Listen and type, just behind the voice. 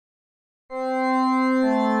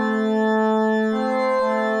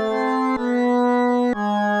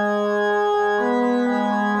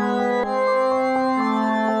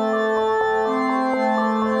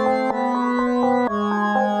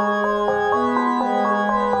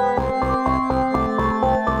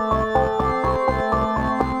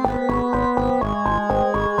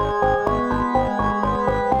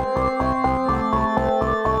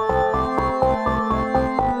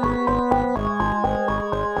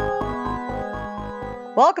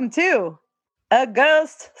Welcome to A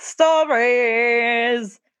Ghost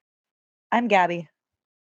Stories. I'm Gabby.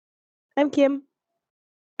 I'm Kim.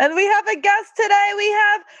 And we have a guest today. We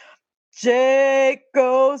have Jake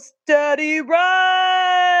Ghost Daddy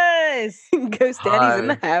Rice. Ghost Daddy's in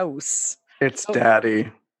Hi. the house. It's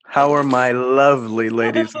Daddy. How are my lovely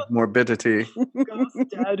ladies of morbidity? Ghost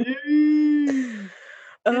Daddy.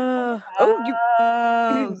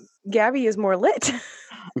 Gabby is more lit.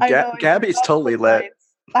 I know, Gabby's totally lit.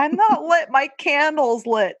 I'm not lit. My candle's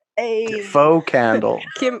lit. A Faux candle.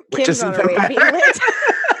 Kim's is on her way even to being lit.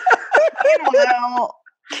 Meanwhile,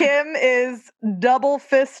 Kim is double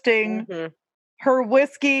fisting Mhm. her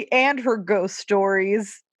whiskey and her ghost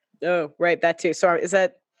stories. Oh, right, that too. Sorry, is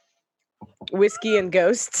that whiskey and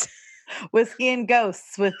ghosts? Whiskey and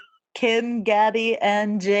Ghosts with Kim, Gabby,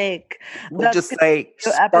 and Jake. We'll That's just the say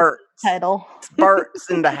episode spurts. title. Spurts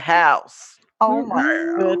in the house. Oh my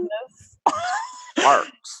goodness.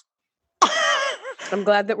 Sparks. I'm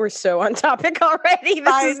glad that we're so on topic already.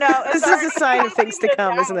 I know. This is a sign of things to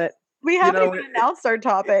come, isn't it? We haven't know, even announced our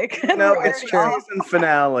topic. and No, we're it's already off. season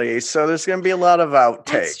finale, so there's going to be a lot of outtakes.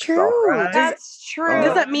 That's true. all right? That's true.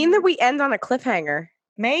 Does that mean that we end on a cliffhanger?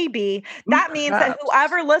 Maybe. That means that Perhaps.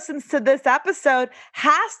 whoever listens to this episode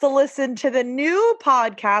has to listen to the new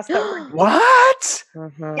podcast that we're What?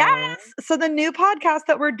 Yes. So the new podcast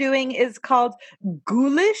that we're doing is called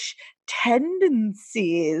Ghoulish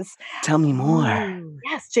Tendencies. Tell me more.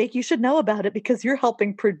 Yes, Jake, you should know about it because you're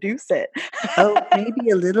helping produce it. Oh, maybe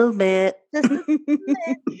a little bit.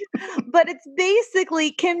 But it's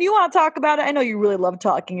basically, Kim, you want to talk about it? I know you really love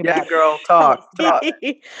talking about Yeah, it. girl, talk. But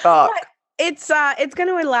it's going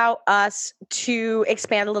to allow us to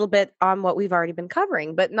expand a little bit on what we've already been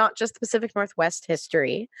covering, but not just the Pacific Northwest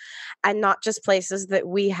history and not just places that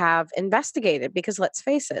we have investigated, because let's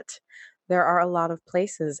face it, there are a lot of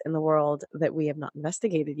places in the world that we have not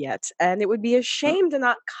investigated yet. And it would be a shame to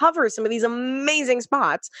not cover some of these amazing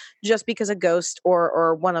spots just because a ghost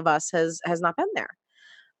or one of us has not been there.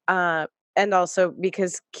 And also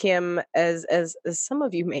because Kim, as some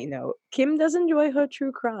of you may know, Kim does enjoy her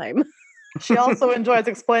true crime. She also enjoys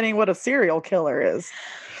explaining what a serial killer is.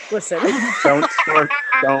 Listen. Don't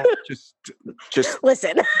just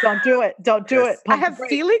Listen. Don't do it. Don't do Yes. it. I Pump the have brakes.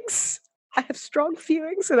 feelings. I have strong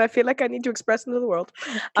feelings, and I feel like I need to express them to the world.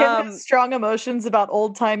 Kim has strong emotions about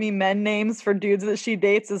old-timey men names for dudes that she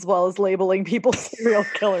dates, as well as labeling people serial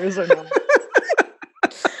killers or not.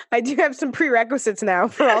 I do have some prerequisites now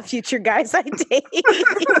for all future guys I date,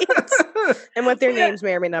 and what their names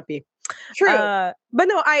may or may not be. True. But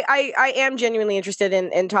no, I am genuinely interested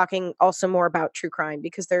in talking also more about true crime,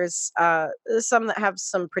 because there's some that have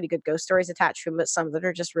some pretty good ghost stories attached to them, but some that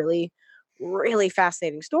are just really, really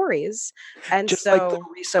fascinating stories. And just so, like the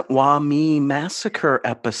recent Wami massacre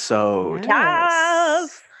episode.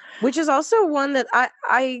 Yes. which is also one that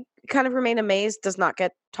I kind of remain amazed does not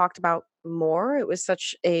get talked about more. It was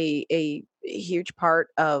such a huge part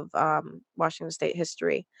of Washington State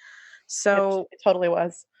history. So It totally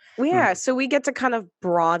was. yeah, so we get to kind of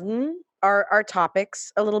broaden our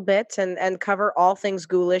topics a little bit and cover all things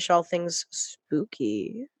ghoulish, all things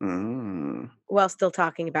spooky, Mm. while still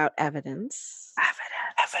talking about evidence.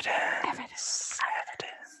 Evidence.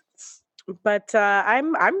 But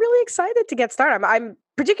I'm really excited to get started. I'm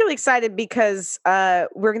particularly excited because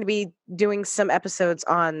we're going to be doing some episodes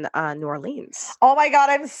on New Orleans. Oh my God,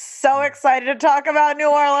 I'm so excited to talk about New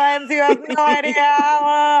Orleans. You have no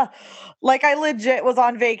idea. Like, I legit was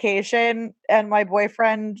on vacation and my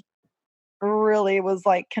boyfriend really was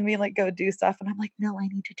like, can we like go do stuff? And I'm like, no, I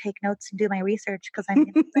need to take notes and do my research because I'm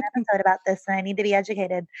going to do an episode about this and I need to be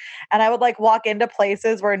educated. And I would like walk into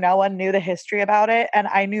places where no one knew the history about it. And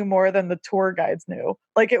I knew more than the tour guides knew.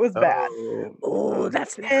 Like, it was bad. Oh,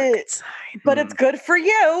 that's never a good sign. But it's good for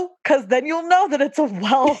you because then you'll know that it's a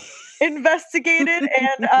well investigated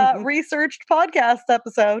and researched podcast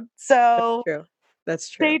episode. So True. That's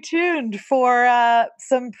true. stay tuned for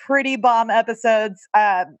some pretty bomb episodes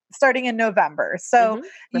starting in November. So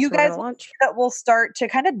That's you when we're guys gonna will launch. see that we'll start to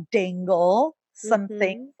kind of dangle some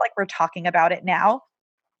things like we're talking about it now.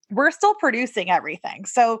 We're still producing everything.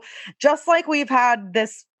 So just like we've had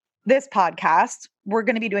this podcast, we're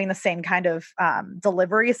going to be doing the same kind of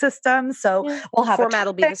delivery system. So we'll have format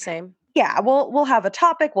will be the same. Yeah, we'll have a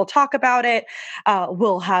topic. We'll talk about it.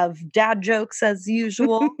 We'll have dad jokes as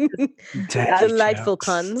usual. Delightful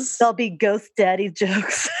puns. There'll be ghost daddy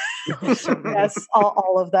jokes. Yes,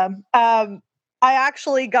 all of them. I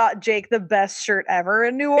actually got Jake the best shirt ever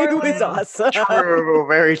in New Orleans. It was awesome. True,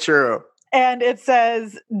 very true. And it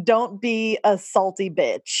says, "Don't be a salty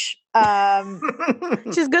bitch."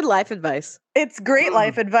 Which is good life advice. It's great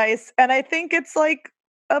life advice, and I think it's like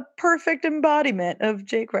a perfect embodiment of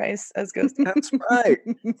Jake Rice as Ghost. That's right.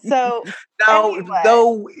 So Now, anyway.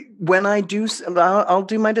 though, when I do, I'll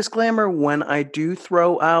do my disclaimer. When I do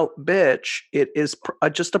throw out bitch, it is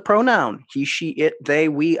just a pronoun. He, she, it, they,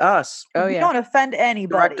 we, us. Oh we yeah. don't offend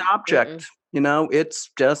anybody. Direct object. You know, it's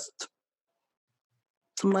just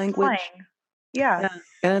some language. Slang. Yeah.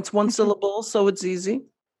 And it's one syllable, so it's easy.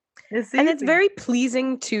 And it's very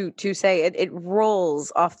pleasing to say. It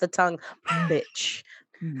rolls off the tongue. Bitch.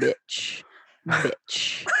 Bitch.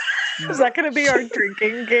 Bitch. Is that going to be our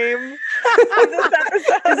drinking game?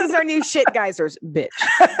 This is our new shit geysers. Bitch.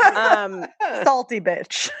 Salty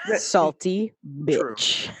bitch. Salty True.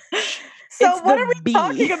 bitch. So It's what the are we bee.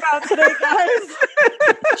 talking about today,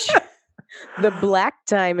 guys? The Black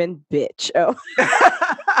Diamond bitch. Oh.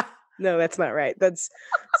 No, that's not right. That's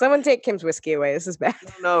someone take Kim's whiskey away. This is bad.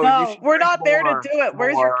 No, No, we're not there to do it.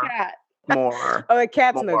 Where's your more. cat? More. Oh, the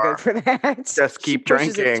cat's no More. good for that. Just She keep pushes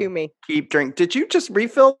it to drinking. me. Keep drink. Did you just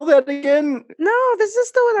refill that again? No, this is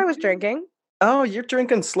still what I was drinking. Oh, you're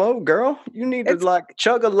drinking slow, girl. You need to It's- like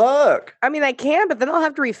chug a lug. I mean, I can, but then I'll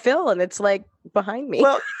have to refill, and it's like behind me.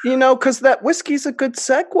 Well, you know, because that whiskey's a good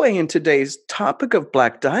segue in today's topic of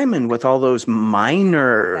Black Diamond with all those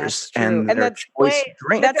miners That's true. and And their that's- choice wait,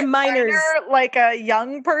 drink. that's minors. Minor, like a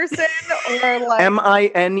young person or like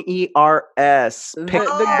Miners.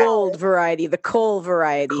 The gold variety, the coal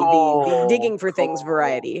variety, the digging for things Coal.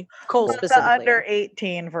 variety. Coal the specifically. under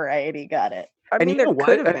 18 variety. Got it. I And mean, you there know what?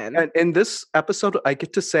 could have been. And in this episode, I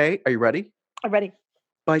get to say, are you ready? I'm ready.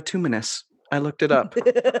 Bituminous. I looked it up.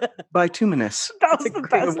 Bituminous. That was a the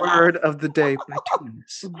great best The laugh. word of the day.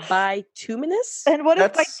 Bituminous. Bituminous? And what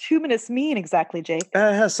does That's- bituminous mean exactly, Jake? It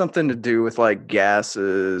has something to do with like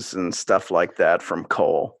gases and stuff like that from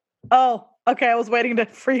coal. Oh, okay. I was waiting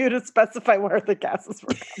for you to specify where the gases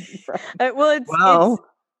were coming from. Well, it's Well,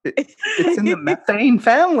 it's in the methane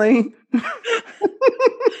family.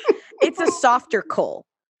 it's a softer coal.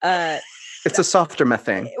 It's a softer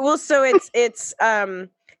methane. Well, so it's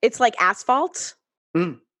like asphalt.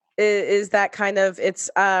 Mm. Is that kind of it's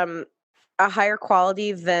a higher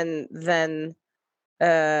quality than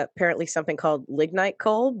apparently something called lignite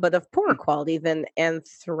coal, but of poorer quality than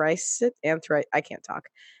anthracite. I can't talk.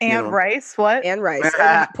 And know. rice, what? Rice.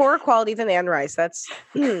 And poorer quality than rice. That's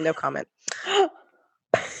no comment.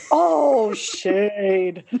 Oh,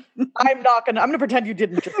 shade. I'm gonna pretend you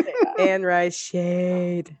didn't just say that. Rice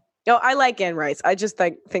shade. No, I like Anne Rice. I just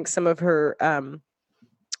think some of her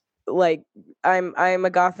like I'm a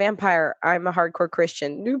goth vampire. I'm a hardcore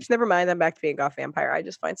Christian. Oops, never mind. I'm back to being a goth vampire. I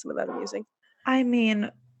just find some of that amusing. I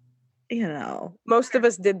mean, you know. Most of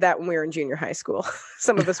us did that when we were in junior high school.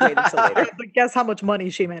 Some of us waited until later. But guess how much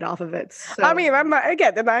money she made off of it. So. I mean, I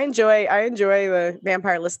get that. I enjoy the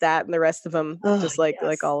Vampire Lestat and the rest of them, Oh, just like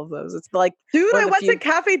yes. all of those. It's like, Dude, one I of the went few- to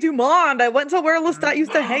Cafe Du Monde. I went to where Lestat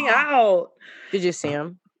used to hang out. did you see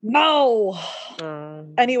them? No.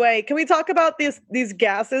 Anyway, can we talk about these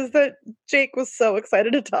gases that Jake was so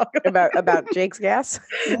excited to talk about? about Jake's gas?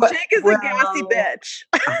 Jake is a gassy bitch.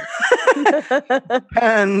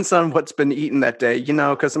 Depends on what's been eaten that day, you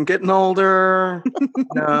know, because I'm getting older.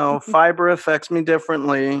 No, fiber affects me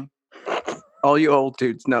differently. All you old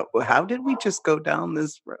dudes know. How did we just go down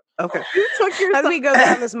this road? Okay. You took How yourself. do we go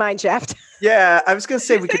down this mine shaft? Yeah, I was going to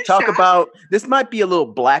say you we say could talk shaft? about this might be a little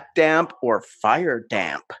black damp or fire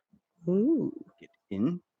damp Ooh.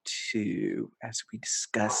 into as we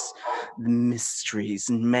discuss the mysteries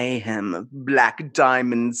and mayhem of Black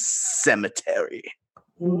Diamond Cemetery.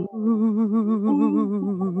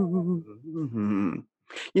 Mhm.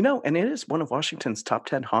 You know, and it is one of Washington's top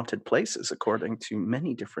 10 haunted places, according to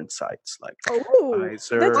many different sites like Oh,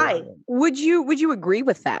 Pfizer. that's right. Would you agree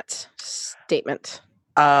with that statement?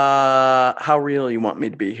 How real you want me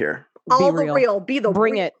to be here? All the real. Be the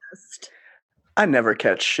Bring it. realest. I never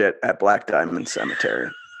catch shit at Black Diamond Cemetery.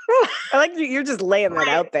 I like you're just laying that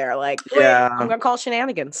out there. Like, Yeah. I'm gonna call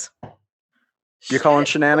shenanigans. You're calling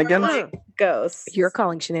shenanigans? Ghosts. You're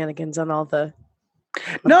calling shenanigans on all the.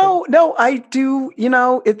 No, I do. You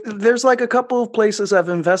know, there's like a couple of places I've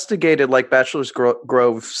investigated, like Bachelor's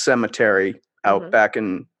Grove Cemetery out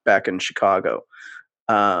Mhm. back in Chicago.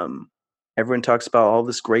 Everyone talks about all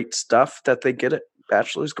this great stuff that they get at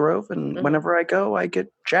Bachelor's Grove, and Mhm. whenever I go, I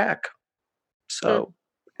get Jack. So,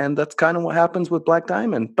 and that's kind of what happens with Black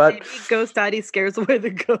Diamond. But Maybe Ghost Daddy scares away the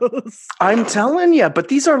ghosts. I'm telling you, but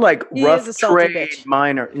these are like He is rough a salty trade bitch.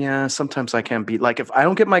 minor. Yeah, sometimes I can be like, if I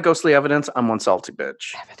don't get my ghostly evidence, I'm one salty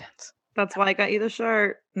bitch. Evidence. That's why I got you the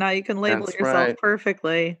shirt. Now you can label That's yourself right.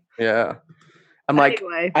 perfectly. Yeah. I'm like,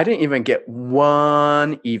 Anyway, I didn't even get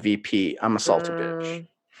one EVP. I'm a salty bitch. Mm.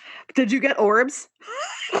 did you get orbs?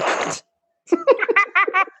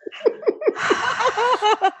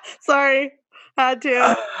 Sorry, had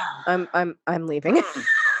to. I'm leaving.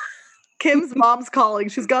 Kim's mom's calling.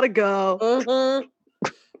 She's got to go. Mhm.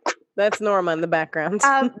 That's Norma in the background.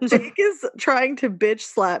 Jake is trying to bitch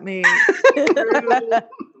slap me through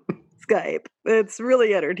Skype. It's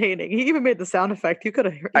really entertaining. He even made the sound effect. You could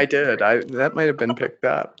have heard. I did. That might have been picked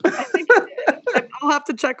up. I think he did. I'll have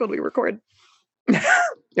to check when we record.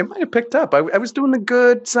 It might have picked up. I was doing a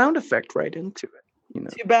good sound effect right into it. You know.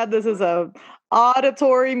 Too bad this is a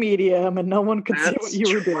auditory medium and no one could see what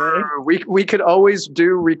you were doing. We could always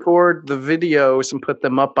record the videos and put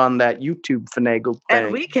them up on that YouTube finagled thing.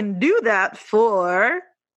 And we can do that for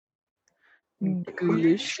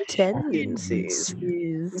Ghoulish tendencies.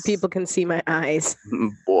 People can see my eyes.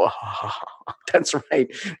 That's right.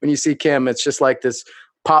 When you see Kim, it's just like this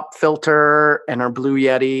pop filter and her Blue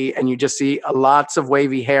Yeti, and you just see lots of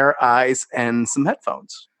wavy hair, eyes, and some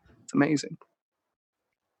headphones. It's amazing.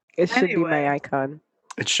 It should be Anyway. my icon.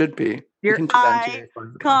 It should be. your You can do that in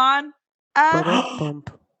icon.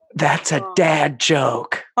 Bump. That's a dad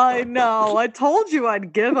joke. I know. I told you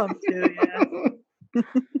I'd give them to you.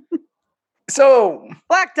 So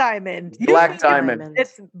Black Diamond. You Black think Diamond.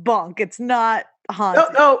 It's bunk. It's not haunted.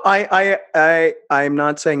 No, I'm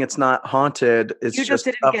not saying it's not haunted. It's You just just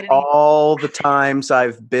didn't of get any- all the times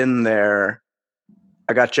I've been there,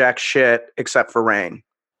 I got jack shit except for rain.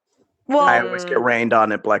 Well, I always get rained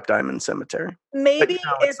on at Black Diamond Cemetery. maybe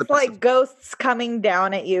no, it's it's the like Pacific. ghosts coming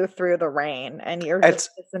down at you through the rain and you're just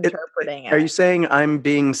misinterpreting Are you it. saying I'm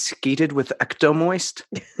being skeeted with ectomoist?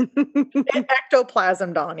 It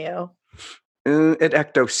ectoplasmed on you. It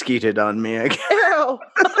ecto-skeeted on me. I guess. Ew.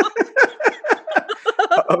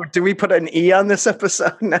 Oh, do we put an E on this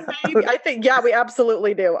episode now? Maybe. I think, yeah, we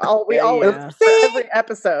absolutely do. We Yeah, always, yeah. for every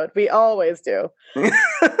episode, we always do.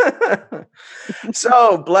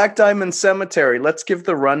 So, Black Diamond Cemetery. Let's give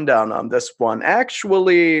the rundown on this one.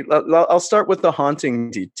 Actually, I'll start with the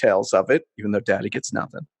haunting details of it, even though Daddy gets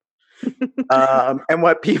nothing. And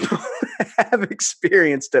what people have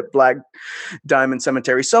experienced at Black Diamond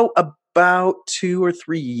Cemetery. So, about 2 or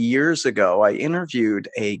 3 years ago, I interviewed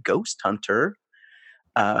a ghost hunter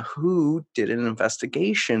who did an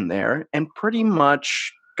investigation there and pretty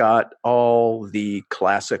much got all the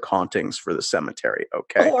classic hauntings for the cemetery.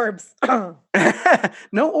 Okay. Orbs.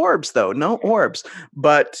 No orbs, though. No orbs.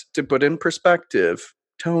 But to put in perspective,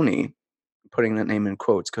 Tony, putting that name in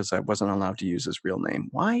quotes because I wasn't allowed to use his real name.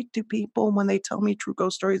 Why do people, when they tell me true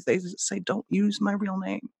ghost stories, they say, don't use my real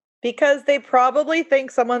name? Because they probably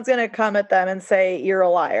think someone's going to come at them and say, you're a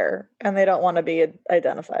liar. And they don't want to be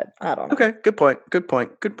identified. I don't know. Okay, good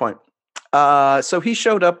point. So he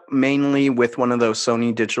showed up mainly with one of those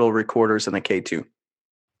Sony digital recorders and a K2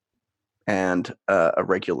 and a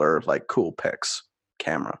regular like Coolpix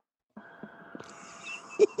camera.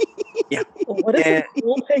 Yeah. What is a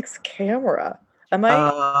Coolpix camera? Am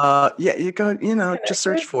I? Yeah, you go, just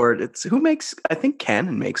search Connected? for it. I think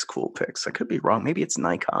Canon makes Coolpix. I could be wrong. Maybe it's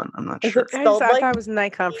Nikon. I'm not Is sure. it I spelled like? thought it was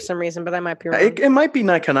Nikon for some reason, but I might be wrong. It might be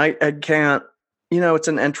Nikon. I can't, it's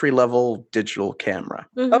an entry level digital camera.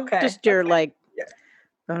 Mhm. Okay, Just your okay. like.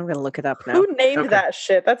 I'm gonna look it up now. Who named Okay. that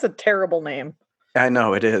shit? That's a terrible name. I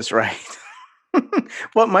know it is, right?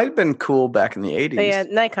 Well, it might have been cool back in the 80s. But yeah,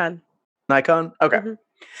 Nikon. Nikon? Okay. Mhm.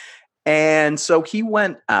 And so he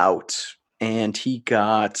went out and he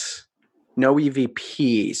got no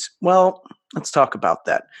EVPs. Well, let's talk about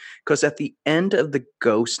that. Because at the end of the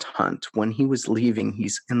ghost hunt, when he was leaving,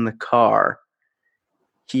 he's in the car.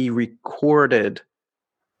 He recorded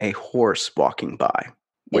a horse walking by.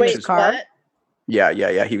 Which Wait, is car? what? yeah.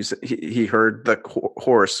 He heard the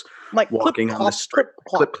horse Like walking clip, on the clop, street,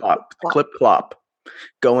 clip, clop, clip clop,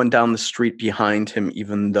 going down the street behind him,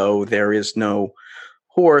 even though there is no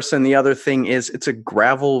horse. And the other thing is, it's a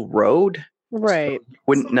gravel road. Right.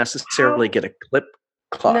 Wouldn't necessarily get a clip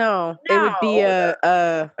clop. No, it would be No.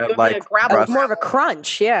 a It would be a like gravel rough- more of a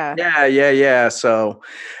crunch. Yeah. Yeah. So,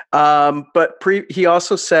 but he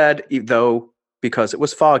also said, though, because it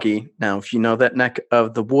was foggy. Now, if you know that neck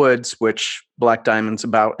of the woods, which Black Diamond's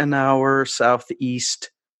about an hour southeast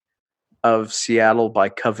of Seattle by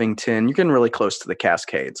Covington, you're getting really close to the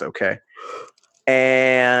Cascades, okay?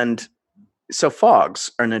 And so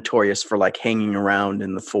fogs are notorious for like hanging around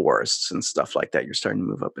in the forests and stuff like that. You're starting to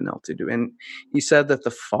move up in altitude. And he said that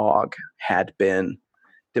the fog had been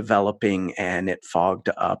developing and it fogged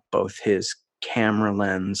up both his camera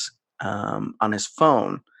lens on his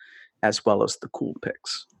phone as well as the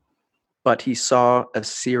Coolpix. But he saw a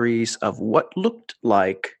series of what looked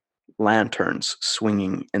like lanterns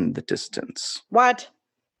swinging in the distance. What?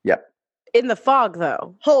 Yep. In the fog,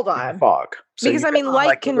 though, Hold on. Fog. So because you I mean, got, light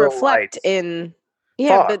like, can little reflect lights. in.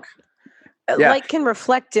 Yeah, fog. but Yeah. light can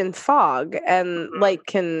reflect in fog, and light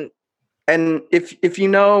can. And if you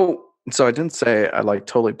know, so I didn't say I like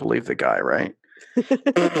totally believe the guy, right?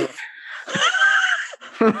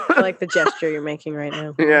 I like the gesture you're making right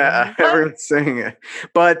now. Yeah, everyone's saying it.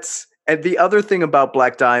 But and the other thing about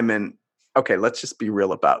Black Diamond, okay, let's just be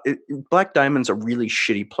real about it. Black Diamond's a really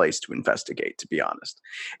shitty place to investigate, to be honest.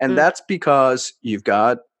 And that's because you've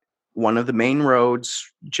got one of the main roads,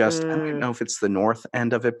 just, I don't know if it's the north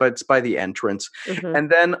end of it, but it's by the entrance. And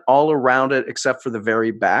then all around it, except for the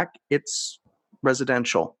very back, it's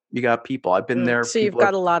residential. You got people. I've been there. So you've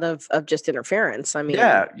got a lot of just interference. I mean,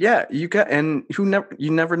 yeah. You got, and you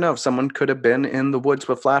never know. Someone could have been in the woods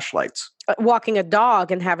with flashlights, walking a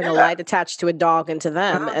dog and having a light attached to a dog into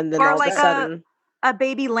them, and then Or all like of a sudden, a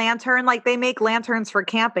baby lantern. Like they make lanterns for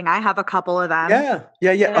camping. I have a couple of them.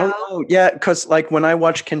 Yeah. You know? Oh, yeah. Because like when I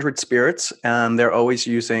watch Kindred Spirits, they're always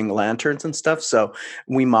using lanterns and stuff. So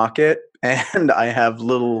we mock it, and I have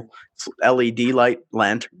little LED light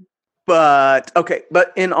lantern. But okay.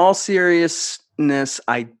 But in all seriousness,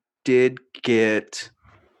 I did get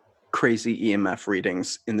crazy EMF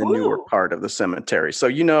readings in the newer part of the cemetery. So,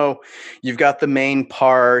 you've got the main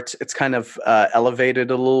part. It's kind of elevated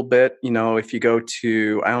a little bit. If you go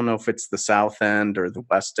to, I don't know if it's the south end or the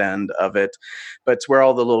west end of it, but it's where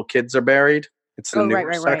all the little kids are buried. It's the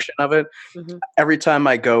newer section of it. Every time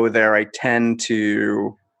I go there, I tend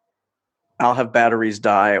to, I'll have batteries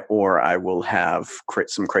die, or I will have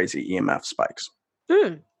some crazy EMF spikes.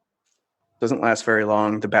 Doesn't last very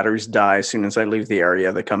long. The batteries die as soon as I leave the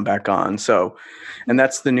area. They come back on. So, and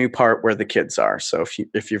that's the new part where the kids are. So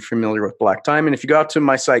if you're familiar with Black Diamond, if you go out to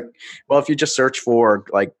my site, well, if you just search for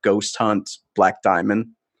like Ghost Hunt Black Diamond,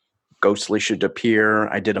 Ghostly should appear.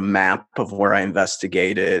 I did a map of where I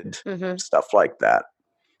investigated, stuff like that.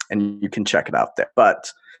 And you can check it out there.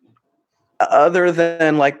 But other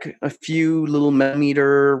than like a few little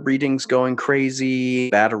millimeter readings going crazy,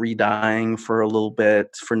 battery dying for a little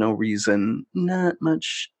bit for no reason, not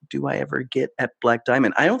much do I ever get at Black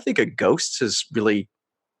Diamond. I don't think a ghost has really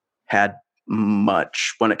had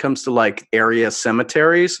much when it comes to like area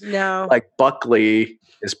cemeteries. No. Like Buckley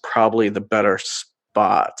is probably the better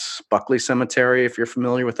spot. Buckley Cemetery, if you're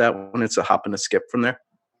familiar with that one, it's a hop and a skip from there.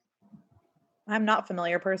 I'm not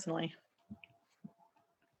familiar personally.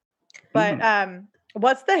 But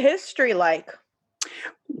what's the history like?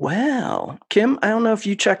 Well, Kim, I don't know if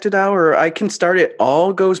you checked it out, or I can start. It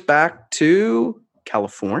all goes back to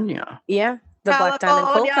California. Yeah, the Black Diamond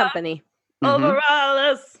Coal Company.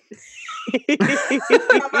 Overalls.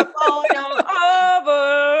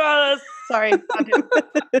 Overalls. Sorry.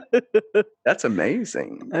 That's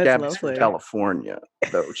amazing. That's Gabby's from lovely. California,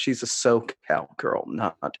 though. She's a SoCal girl,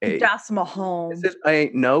 not a. That's my home. Is it a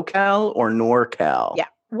NoCal or NorCal? Yeah.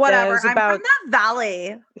 Whatever. There's I'm about- from the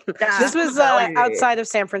valley. This was outside of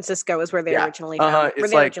San Francisco, is where they originally found, it's where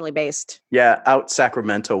they like- originally based. Yeah, out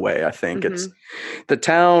Sacramento way, I think. It's the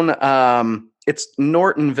town, it's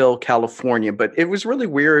Nortonville, California, but it was really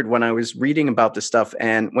weird when I was reading about this stuff.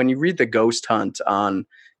 And when you read the Ghost Hunt on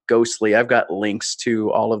Ghostly, I've got links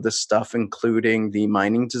to all of this stuff, including the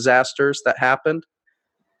mining disasters that happened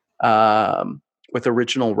with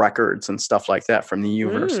original records and stuff like that from the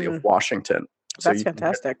University of Washington. That's you can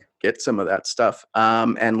fantastic. get some of that stuff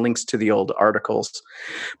and links to the old articles.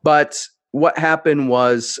 But what happened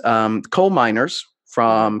was coal miners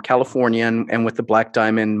from California and with the Black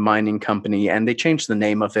Diamond Mining Company, and they changed the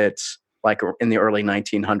name of it like in the early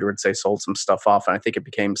 1900s. They sold some stuff off, and I think it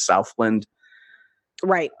became Southland.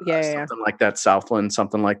 Right. Yeah. Something like that. Southland,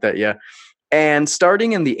 something like that. Yeah. And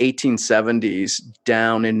starting in the 1870s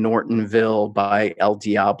down in Nortonville by El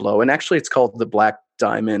Diablo, and actually it's called the Black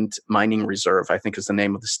Diamond Mining Reserve, I think is the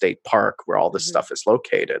name of the state park where all this stuff is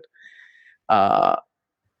located.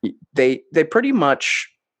 They pretty much,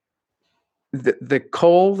 the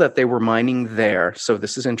coal that they were mining there, so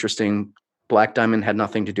this is interesting, Black Diamond had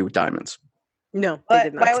nothing to do with diamonds. No, they But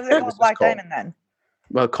did not. why was it called Black coal. Diamond then?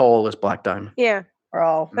 Well, coal is Black Diamond. Yeah,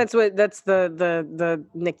 Oh. that's the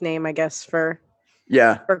nickname, I guess, for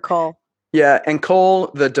coal. Yeah, and coal,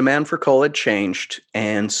 the demand for coal had changed,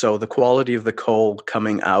 and so the quality of the coal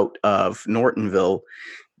coming out of Nortonville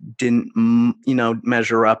didn't,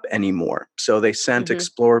 measure up anymore. So they sent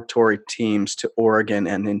exploratory teams to Oregon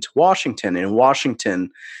and into Washington. And in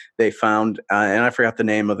Washington, they found, and I forgot the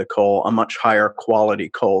name of the coal, a much higher quality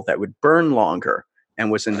coal that would burn longer and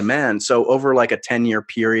was in demand. So over like a 10-year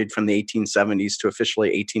period from the 1870s to officially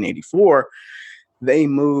 1884, they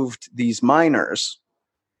moved these miners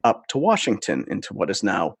up to Washington into what is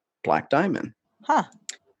now Black Diamond. Huh.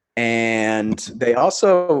 And they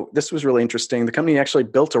also, this was really interesting, the company actually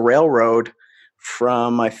built a railroad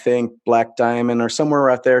from, I think, Black Diamond or somewhere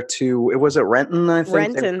out there to, it was at Renton, I think.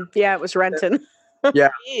 Renton. Yeah, it was Renton. Yeah.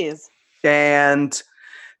 Jeez. And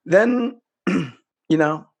then,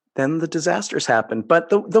 then the disasters happened. But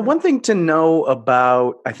the one thing to know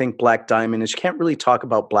about, I think, Black Diamond is you can't really talk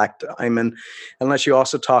about Black Diamond unless you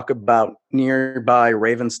also talk about nearby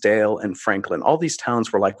Ravensdale and Franklin. All these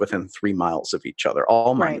towns were like within 3 miles of each other,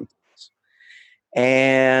 all mining towns.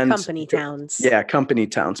 And company towns. Yeah, company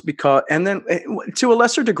towns. And then to a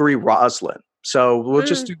lesser degree, Roslyn. So we'll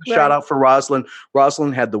just do the shout out for Roslyn.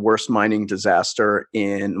 Roslyn had the worst mining disaster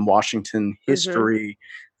in Washington history.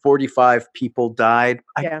 45 people died.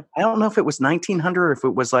 I don't know if it was 1900 or if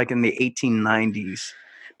it was like in the 1890s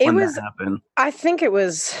when that happened. I think it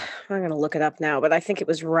was, I'm going to look it up now, but I think it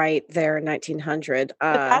was right there in 1900.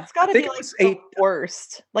 But that's got to be like the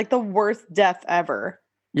worst, like the worst death ever.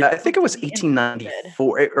 Yeah, I think it was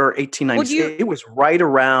 1894 or 1896. It was right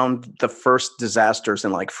around the first disasters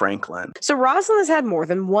in like Franklin. So Roslyn has had more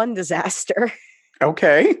than one disaster.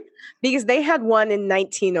 Okay. Because they had one in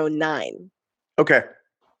 1909. Okay.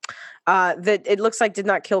 That it looks like did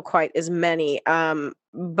not kill quite as many.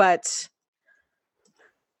 But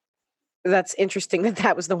that's interesting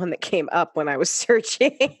that was the one that came up when I was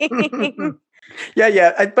searching.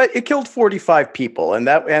 Yeah, but it killed 45 people, and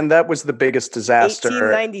that was the biggest disaster.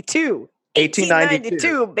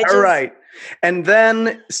 1892, bitches. All right. And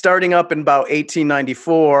then starting up in about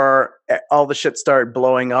 1894, all the shit started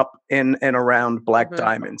blowing up in and around Black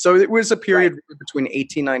Diamond. So it was a period between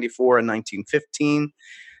 1894 and 1915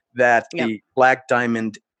 that the Black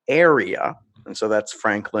Diamond area, and so that's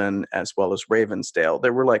Franklin as well as Ravensdale,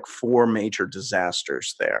 there were like 4 major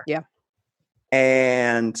disasters there. Yeah.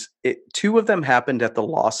 And 2 of them happened at the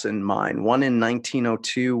Lawson mine, one in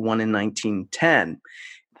 1902, one in 1910.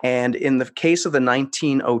 And in the case of the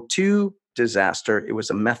 1902 disaster, it was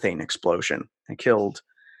a methane explosion. It killed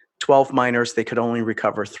 12 miners. They could only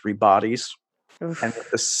recover 3 bodies. Oof. And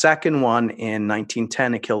the second one in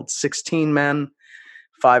 1910, it killed 16 men,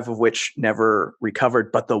 5 of which never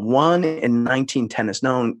recovered. But the one in 1910 is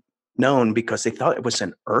known because they thought it was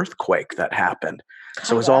an earthquake that happened.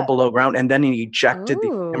 So it was all below ground. And then he ejected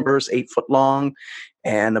the timbers 8 foot long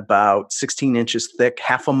and about 16 inches thick,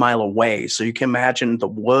 half a mile away. So you can imagine the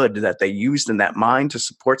wood that they used in that mine to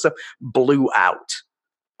support stuff blew out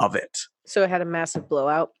of it. So it had a massive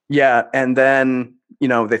blowout. Yeah. And then,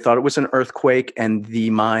 they thought it was an earthquake and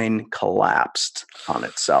the mine collapsed on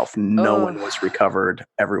itself. No one was recovered.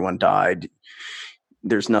 Everyone died.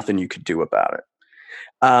 There's nothing you could do about it.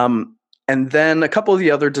 And then a couple of the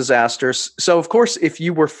other disasters. So, of course, if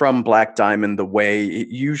you were from Black Diamond, the way it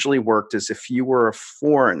usually worked is if you were a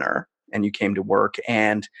foreigner and you came to work,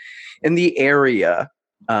 and in the area,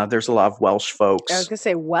 there's a lot of Welsh folks. I was going to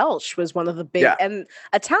say Welsh was one of the big, and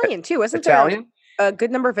Italian too, wasn't Italian? There a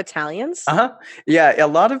good number of Italians? Yeah, a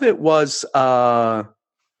lot of it was. Now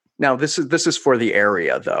this is for the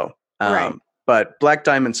area though. Right. But Black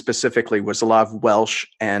Diamond specifically was a lot of Welsh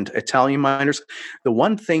and Italian miners. The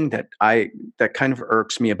one thing that kind of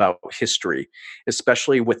irks me about history,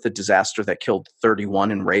 especially with the disaster that killed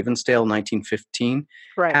 31 in Ravensdale in 1915,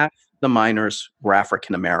 half the miners were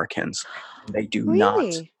African Americans. They do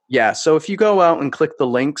not. Yeah. So if you go out and click the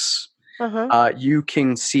links, you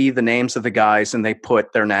can see the names of the guys, and they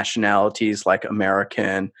put their nationalities like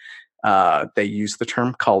American. They use the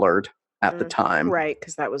term colored at the time. Right,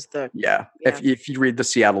 because that was the... Yeah. If you read the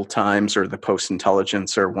Seattle Times or the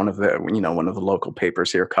Post-Intelligence or one of the local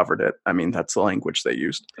papers here covered it, I mean, that's the language they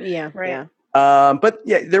used. Yeah, right. Yeah. But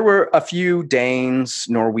yeah, there were a few Danes,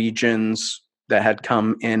 Norwegians that had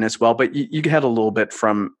come in as well, but you had a little bit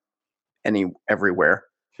from everywhere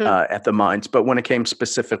at the mines. But when it came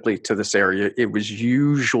specifically to this area, it was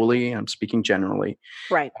usually, I'm speaking generally,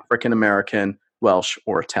 African-American, Welsh,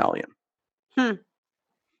 or Italian.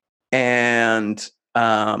 And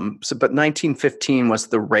but 1915 was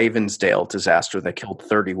the Ravensdale disaster that killed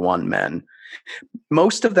 31 men.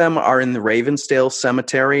 Most of them are in the Ravensdale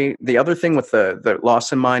cemetery. The other thing with the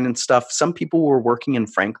Lawson mine and stuff, some people were working in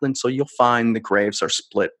Franklin, so you'll find the graves are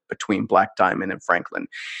split between Black Diamond and Franklin.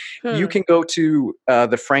 You can go to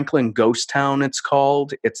the Franklin Ghost Town, it's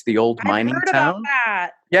called. It's the old mining town. About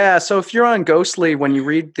that. Yeah, so if you're on Ghostly, when you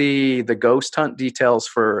read the ghost hunt details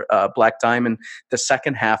for Black Diamond, the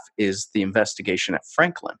second half is the investigation at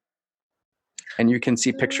Franklin. And you can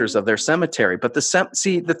see pictures of their cemetery. But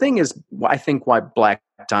the thing is, I think why Black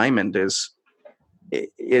Diamond is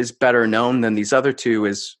better known than these other two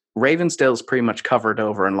is Ravensdale's pretty much covered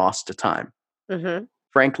over and lost to time.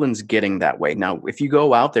 Franklin's getting that way. Now, if you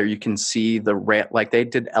go out there, you can see the rail, like they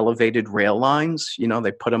did elevated rail lines.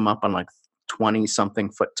 They put them up on like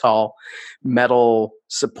 20-something foot tall metal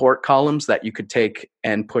support columns that you could take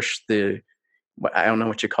and push I don't know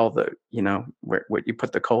what you call where you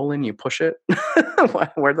put the coal in, you push it.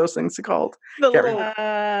 What are those things called? The Can't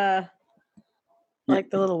little, like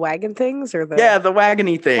the little wagon things, or the the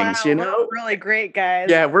wagony things, Wow, know? we're really great, guys.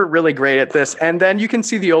 Yeah, we're really great at this. And then you can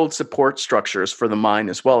see the old support structures for the mine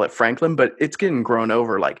as well at Franklin, but it's getting grown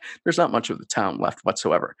over. Like there's not much of the town left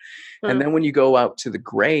whatsoever. And then when you go out to the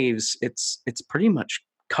graves, it's pretty much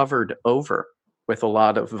covered over with a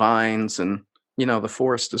lot of vines, and the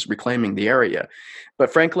forest is reclaiming the area.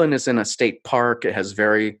 But Franklin is in a state park. It has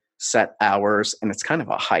very set hours, and it's kind of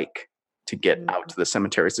a hike to get out to the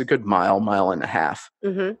cemetery. It's a good mile and a half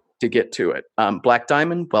to get to it. Black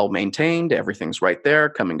Diamond, well maintained. Everything's right there.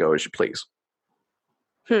 Come and go as you please.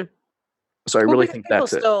 So I really think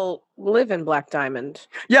that's it. People still live in Black Diamond.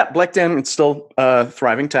 Yeah, Black Diamond's still a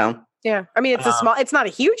thriving town. Yeah, I mean it's not a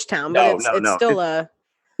huge town, but it's still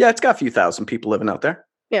it's got a few thousand people living out there.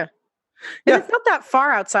 Yeah. And it's not that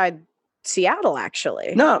far outside Seattle,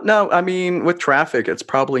 actually. No. I mean, with traffic, it's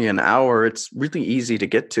probably an hour. It's really easy to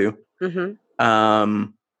get to.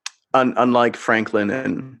 Unlike Franklin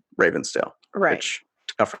and Ravensdale, which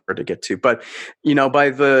is tougher to get to. But, by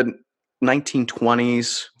the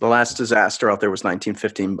 1920s, the last disaster out there was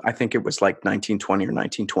 1915. I think it was like 1920 or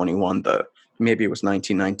 1921. Maybe it was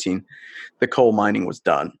 1919. The coal mining was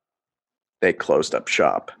done. They closed up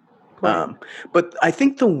shop. But I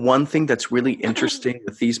think the one thing that's really interesting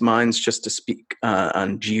with these mines, just to speak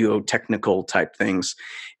on geotechnical type things,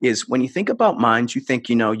 is when you think about mines, you think,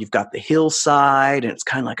 you've got the hillside and it's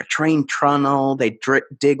kind of like a train tunnel. They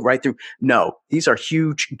dig right through. No, these are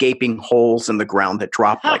huge gaping holes in the ground that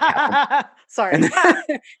drop like half. Sorry. And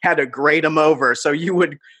had to grade them over. So you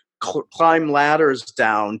would climb ladders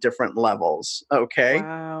down different levels. Okay.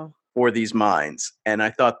 Wow. For these mines. And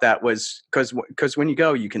I thought that was because when you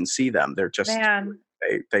go, you can see them. They're just,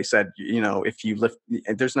 they said, if you lift,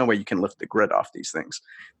 there's no way you can lift the grid off these things,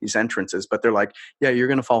 these entrances, but they're like, yeah, you're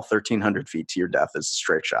going to fall 1,300 feet to your death as a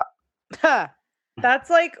straight shot. That's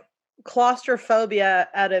like claustrophobia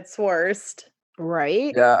at its worst.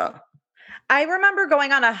 Right? Yeah. I remember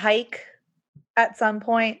going on a hike at some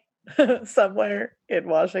point somewhere in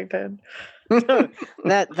Washington.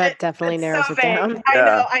 that definitely narrows it down. I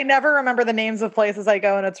know. I never remember the names of places I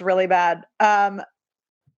go, and it's really bad.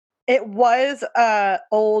 It was a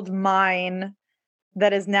old mine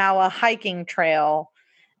that is now a hiking trail,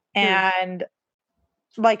 and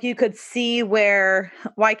like you could see where.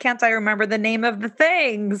 Why can't I remember the name of the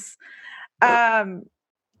things?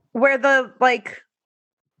 Where the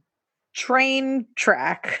train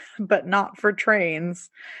track, but not for trains.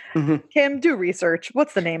 Kim, do research.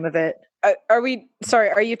 What's the name of it? Are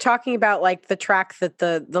you talking about like the track that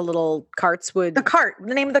the little carts would... The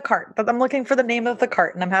name of the cart. I'm looking for the name of the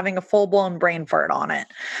cart and I'm having a full-blown brain fart on it.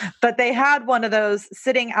 But they had one of those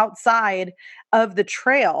sitting outside of the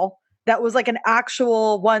trail that was like an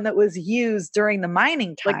actual one that was used during the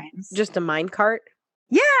mining times. Like just a mine cart?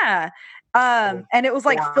 Yeah. And it was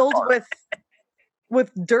filled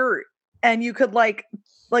with dirt. And you could like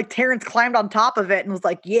Terrence climbed on top of it and was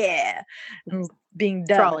like, yeah. And being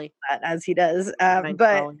done trolley as he does.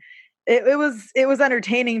 But it was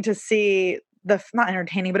entertaining to see not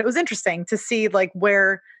entertaining, but it was interesting to see like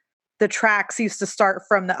where the tracks used to start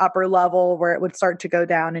from the upper level where it would start to go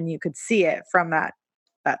down and you could see it from that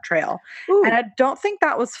trail. Ooh. And I don't think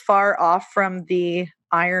that was far off from the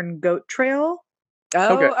Iron Goat Trail.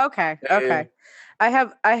 Oh, okay. Okay. I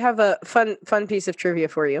have a fun piece of trivia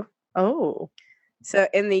for you. Oh. So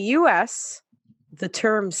in the US, the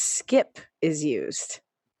term skip is used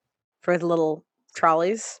for the little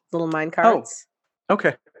trolleys, little mine carts. Oh,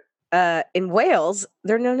 okay. In Wales,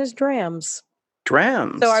 they're known as drams.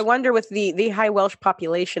 Drams. So I wonder with the High Welsh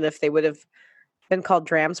population if they would have been called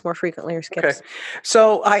drams more frequently or skips. Okay.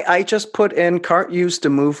 So I just put in cart used to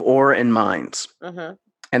move ore in mines.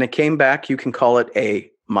 And it came back. You can call it a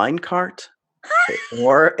mine cart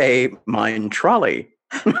or a mine trolley.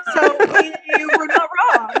 So you were not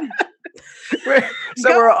wrong. We're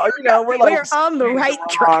on the right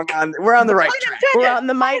track. We're on the right track. We're on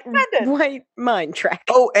the mine track.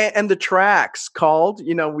 Oh, and the track's called,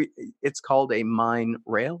 it's called a mine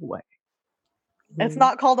railway. It's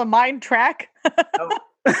not called a mine track.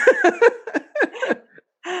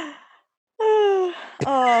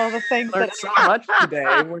 Oh, the things Learned that so much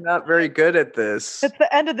today. We're not very good at this. It's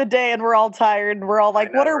the end of the day and we're all tired and we're all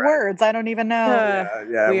like, what are words? I don't even know.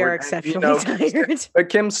 We are exceptionally tired. But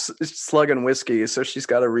Kim's slugging whiskey, so she's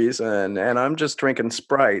got a reason, and I'm just drinking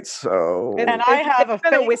Sprite, so... And I have a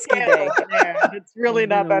whiskey day. It's really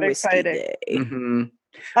not that exciting.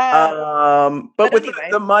 But but with anyway.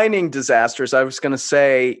 the mining disasters, I was going to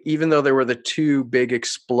say, even though there were the two big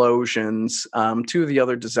explosions, two of the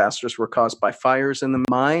other disasters were caused by fires in the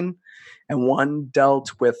mine, and one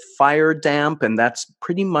dealt with fire damp, and that's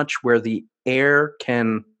pretty much where the air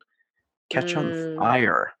can catch on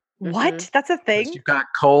fire. What? That's a 'Cause thing? you've got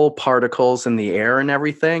coal particles in the air and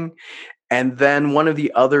everything. And then one of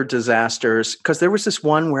the other disasters, because there was this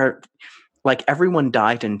one where like everyone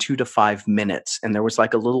died in 2 to 5 minutes, and there was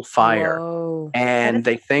like a little fire. Whoa. And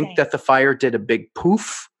they think that the fire did a big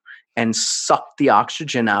poof and sucked the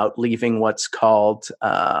oxygen out, leaving what's called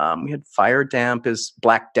we had fire damp is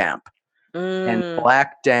black damp. And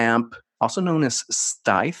black damp, also known as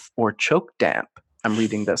stithe or choke damp. I'm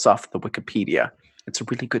reading this off the Wikipedia. It's a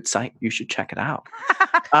really good site. You should check it out.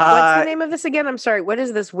 What's the name of this again? I'm sorry. What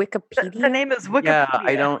is this? Wikipedia? The name is Wikipedia. Yeah,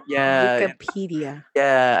 I don't. Yeah, Wikipedia.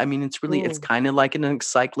 yeah. I mean, it's really. It's Ooh. kind of like an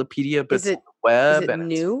encyclopedia, but Is it it's on the web. Is it and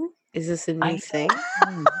new? Is this a new thing?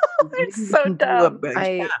 It's so dumb.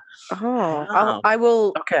 I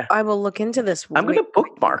will. Okay. I will look into this. I'm going to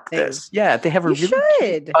bookmark thing. this. Yeah, they have a You really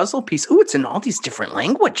cute should. puzzle piece. Ooh, it's in all these different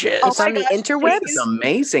languages. Oh It's my on the gosh, interwebs. This is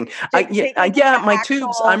amazing. Taking My the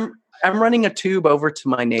tubes. actual- I'm running a tube over to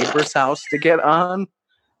my neighbor's house to get on.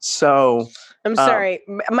 So I'm sorry.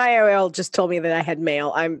 My IOL just told me that I had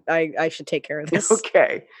mail. I should take care of this.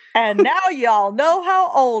 okay. And now y'all know how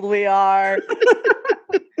old we are.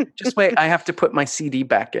 Just wait. I have to put my CD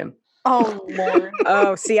back in. Oh Lord.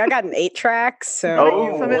 Oh, see, I got an 8-track, so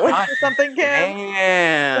Oh, Euphemism hot for something, Kim?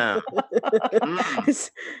 Damn. Mm.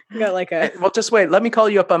 got like a. Well, just wait. Let me call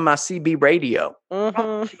you up on my CB radio.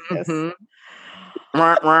 Mhm. Yes. Mhm.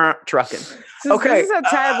 Wah, wah, trucking. Okay. This is how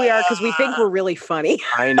tired we are because we think we're really funny.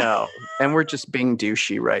 I know. And we're just being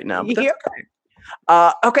douchey right now. But that's Yep.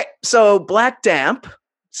 okay. Okay. So black damp,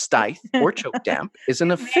 stithe, or choke damp is an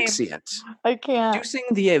asphyxiant, I can't. reducing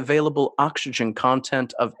the available oxygen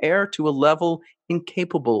content of air to a level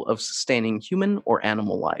incapable of sustaining human or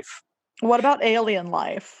animal life. What about alien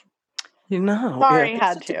life? You know, Sorry, I guess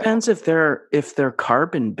had it to. depends if they're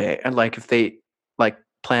carbon based, like if they like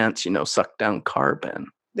plants, suck down carbon.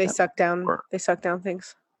 They suck down. work. They suck down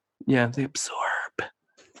things. Yeah, they absorb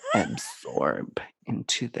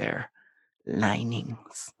into their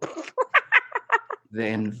linings.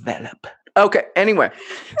 They envelop. Okay, anyway.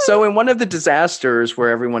 So in one of the disasters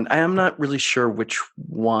where I am not really sure which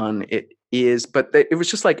one it is, but it was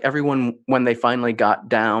just like everyone, when they finally got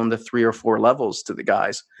down the 3 or 4 levels to the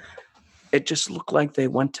guys, it just looked like they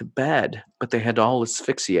went to bed, but they had all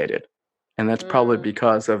asphyxiated. And that's probably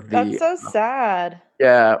because of That's so sad.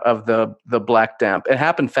 of the black damp. It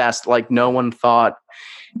happened fast. Like no one thought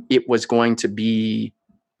it was going to be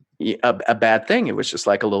a bad thing. It was just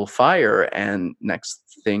like a little fire. And next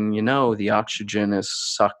thing you know, the oxygen is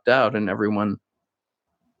sucked out and everyone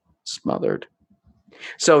smothered.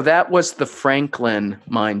 So that was the Franklin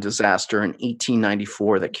mine disaster in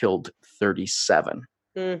 1894 that killed 37.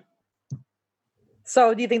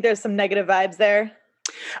 So do you think there's some negative vibes there?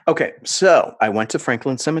 Okay, so I went to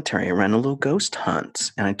Franklin Cemetery. I ran a little ghost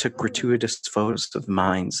hunt, and I took gratuitous photos of the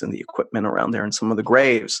mines and the equipment around there and some of the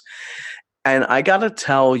graves. And I got to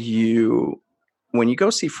tell you, when you go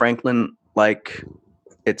see Franklin, like,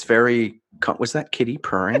 it's very... Was that kitty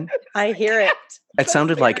purring? I hear it. It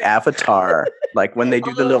sounded like Avatar, like when they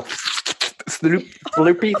do the little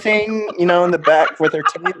floopy thing, in the back with their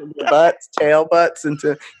tail butts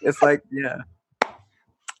into... It's like, yeah.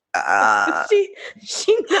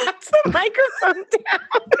 She knocks the microphone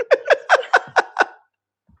down.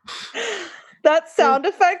 That sound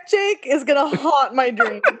effect, Jake, is gonna haunt my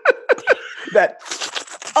dream. That.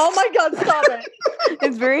 Oh my God! Stop it!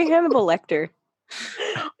 It's very Hannibal Lecter.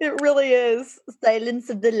 It really is. Silence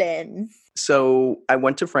of the Lambs. So I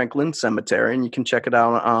went to Franklin Cemetery, and you can check it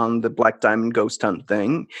out on the Black Diamond Ghost Hunt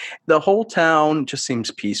thing. The whole town just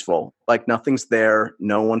seems peaceful. Like nothing's there.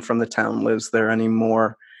 No one from the town lives there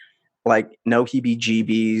anymore. Like no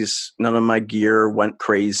heebie-jeebies. None of my gear went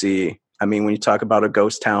crazy. I mean, when you talk about a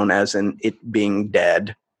ghost town as in it being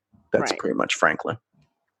dead, that's Right. pretty much Franklin.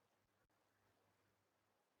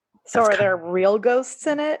 So, That's are there real ghosts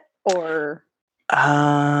in it, or?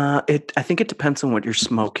 I think it depends on what you're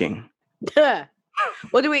smoking.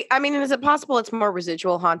 Well, is it possible it's more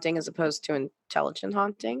residual haunting as opposed to intelligent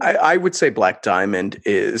haunting? I would say Black Diamond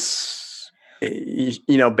is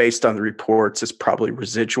based on the reports, is probably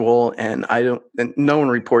residual, and no one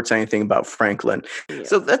reports anything about Franklin. Yeah.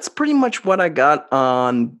 So that's pretty much what I got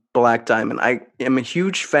on Black Diamond. I am a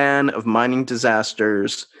huge fan of mining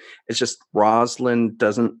disasters. It's just Roslyn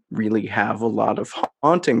doesn't really have a lot of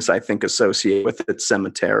hauntings, I think, associated with its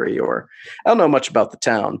cemetery, or I don't know much about the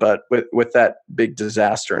town, but with that big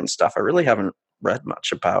disaster and stuff, I really haven't read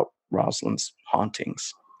much about Roslyn's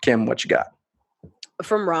hauntings. Kim, what you got?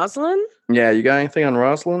 From Roslyn? Yeah, you got anything on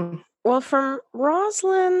Roslyn? Well, from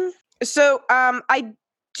Roslyn. So I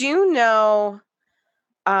do know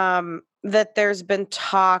that there's been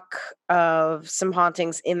talk of some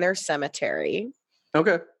hauntings in their cemetery.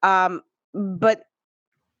 Okay. But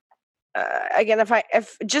again,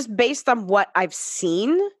 if just based on what I've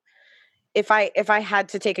seen, if I had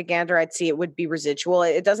to take a gander, I'd see it would be residual.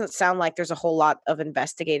 It doesn't sound like there's a whole lot of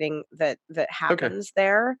investigating that happens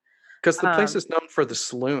there. Because the place is known for the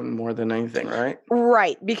saloon more than anything, right?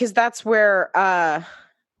 Right, because that's where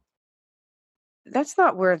that's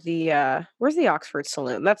not where the where's the Oxford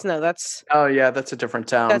Saloon? That's Oh yeah, that's a different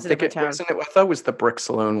town. That's a different town. Wasn't it? I thought it was the Brick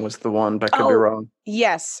Saloon was the one, but I could be wrong.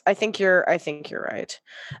 Yes, I think you're right.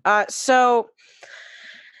 So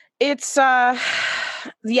it's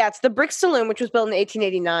it's the Brick Saloon, which was built in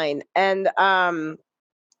 1889, and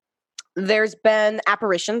there's been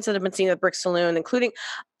apparitions that have been seen at the Brick Saloon, including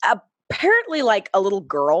apparently like a little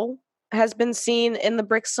girl has been seen in the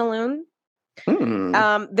Brick Saloon.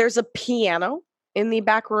 There's a piano in the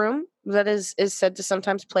back room that is said to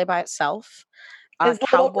sometimes play by itself. Is the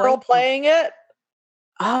little girl playing it?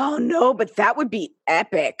 Oh no, but that would be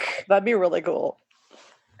epic. That'd be really cool.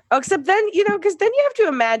 Oh, except then, because then you have to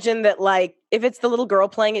imagine that, like, if it's the little girl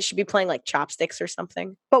playing, it should be playing like chopsticks or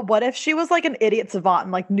something. But what if she was like an idiot savant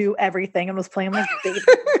and like knew everything and was playing like baby?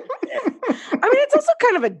 I mean, it's also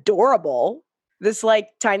kind of adorable. This like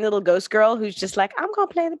tiny little ghost girl who's just like, I'm gonna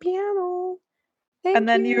play the piano. And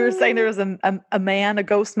then you were saying there was a man, a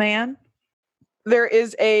ghost man. There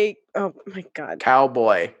is oh my god,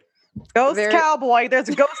 cowboy. Ghost cowboy. There's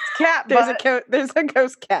a ghost cat. There's a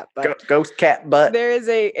ghost cat butt. Ghost cat butt. There is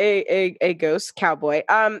a ghost cowboy.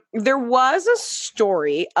 There was a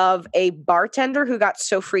story of a bartender who got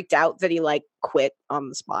so freaked out that he like quit on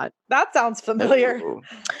the spot. That sounds familiar. Ooh.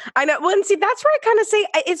 I know. Well, and see, that's where I kind of say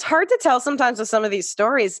it's hard to tell sometimes with some of these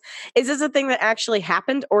stories. Is this a thing that actually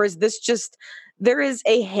happened, or is this just there is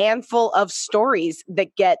a handful of stories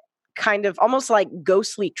that get kind of almost like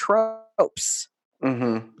ghostly tropes?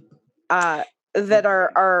 Mm-hmm. That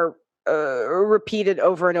are repeated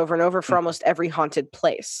over and over and over for almost every haunted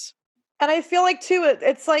place. And I feel like too,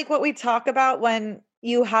 it's like what we talk about when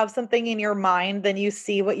you have something in your mind, then you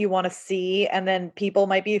see what you want to see, and then people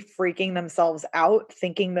might be freaking themselves out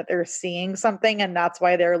thinking that they're seeing something, and that's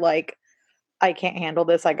why they're like, I can't handle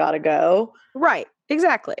this, I gotta go. Right,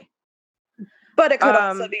 exactly. But it could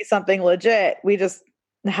also be something legit. We just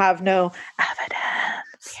have no evidence.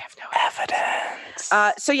 We have no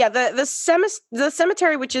evidence. So yeah, the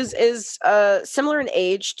cemetery, which is similar in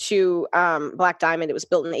age to Black Diamond, it was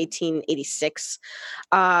built in 1886,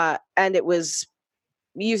 and it was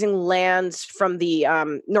using lands from the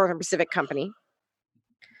Northern Pacific Company.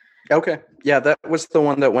 Okay, yeah, that was the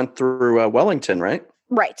one that went through Wellington, right?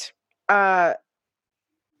 Right, and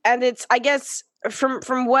it's, I guess,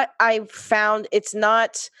 from what I've found, it's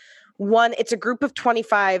not one. It's a group of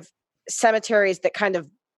 25 cemeteries that kind of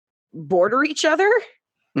border each other,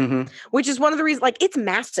 which is one of the reasons. Like, it's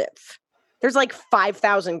massive. There's like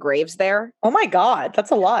 5,000 graves there. Oh my god, that's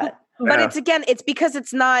a lot. But it's because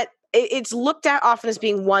it's not. It's looked at often as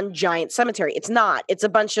being one giant cemetery. It's not. It's a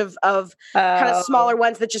bunch of kind of smaller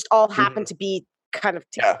ones that just all happen to be kind of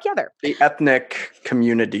together. The ethnic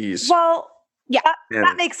communities. Well, yeah,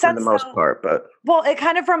 that makes sense for the most part. But well, it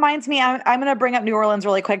kind of reminds me. I'm going to bring up New Orleans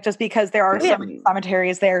really quick, just because there are so many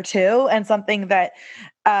cemeteries there too. And something that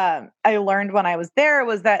I learned when I was there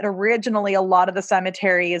was that originally a lot of the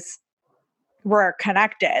cemeteries were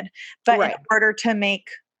connected, but in order to make,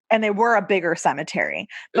 and they were a bigger cemetery,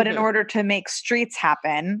 but in order to make streets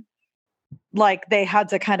happen, like they had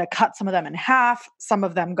to kind of cut some of them in half. Some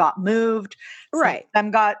of them got moved. Some of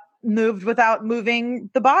them got moved without moving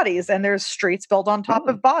the bodies, and there's streets built on top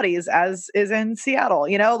of bodies, as is in Seattle.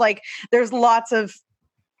 You know, like there's lots of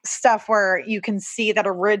stuff where you can see that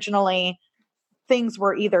originally things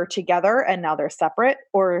were either together and now they're separate,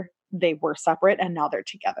 or they were separate and now they're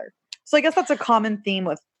together. So I guess that's a common theme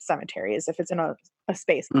with cemeteries if it's in a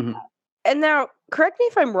space like that. And now, correct me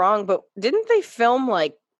if I'm wrong, but didn't they film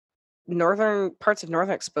like northern parts of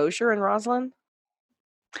Northern Exposure in Roslyn?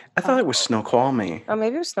 I thought it was Snoqualmie. Oh,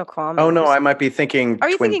 maybe it was Snoqualmie. Oh no, I might be thinking. Are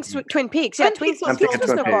you Twin thinking Peaks. Twin Peaks? Yeah, Twin Twin Peaks Peaks was I'm thinking was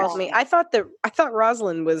Twin Snoqualmie. Peaks. I thought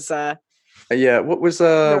Roslyn was Yeah, what's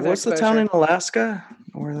Northern the town Exposure. in Alaska?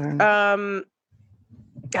 Northern.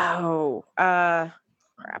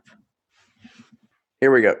 Crap.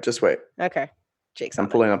 Here we go. Just wait. Okay. Jake's I'm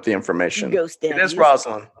on pulling up the information. Ghost It is Daddies.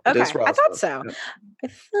 Roslyn. It Okay, is Roslyn. I thought so. Yep. I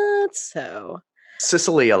thought so.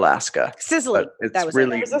 Sicily, Alaska. Sicily. But that it's was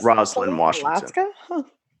really There's a Roslyn, Sicily, Washington. Alaska? Huh.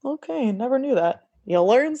 Okay, never knew that. You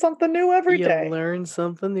learn something new every day. learn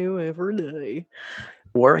something new every day.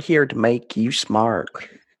 We're here to make you smart.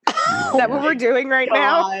 Is that what we're doing right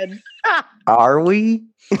now? God. Are we?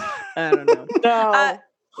 I don't know. No.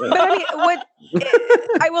 But I mean, what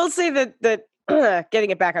I will say that getting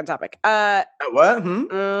it back on topic. What?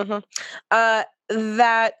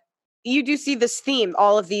 That you do see this theme.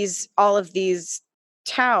 All of these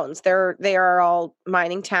towns. They are all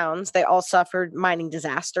mining towns. They all suffered mining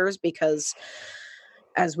disasters because,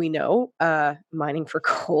 as we know, mining for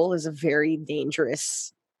coal is a very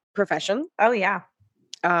dangerous profession. Oh yeah.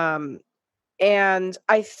 And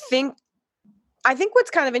I think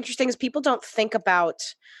what's kind of interesting is people don't think about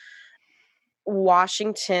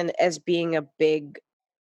Washington as being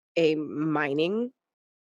a mining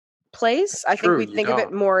place. I think we think of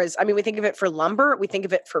it more as, we think of it for lumber, we think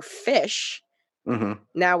of it for fish. Mm-hmm.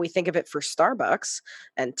 Now we think of it for Starbucks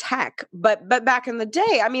and tech. But back in the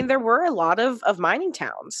day, there were a lot of mining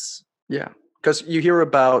towns. Yeah. Because you hear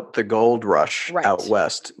about the gold rush Right. out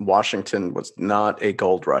west. Washington was not a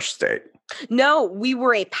gold rush state. No, we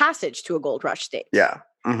were a passage to a gold rush state. Yeah.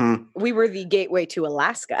 Mm-hmm. We were the gateway to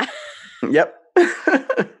Alaska. Yep.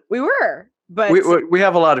 We were, but we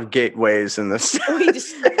have a lot of gateways in this. we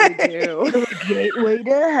do. Gateway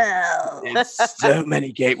to hell. It's so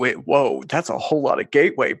many gateway. Whoa, that's a whole lot of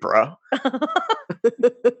gateway, bro.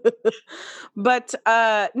 But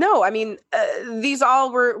no, these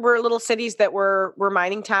all were little cities that were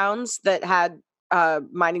mining towns that had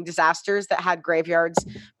mining disasters, that had graveyards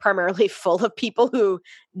primarily full of people who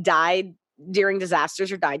died during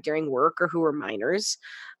disasters or died during work, or who were miners,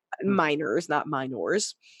 not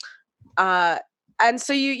minors. And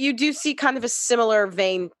so you do see kind of a similar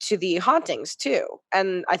vein to the hauntings too.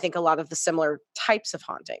 And I think a lot of the similar types of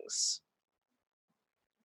hauntings.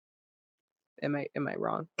 Am I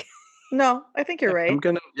wrong? No, I think you're right.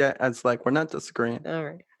 It's like we're not disagreeing. All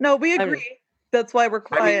right. No, we I agree. That's why we're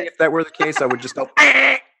I mean, quiet. if that were the case, I would just go.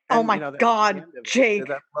 Oh my God, Jake. Did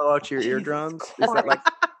that blow out your Jesus eardrums? Is that like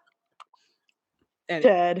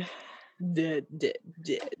Dead. Dead.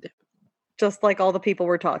 Just like all the people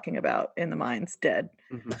we're talking about in the mines, dead.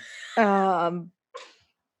 Mhm.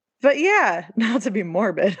 But yeah, not to be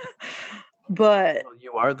morbid, but Well,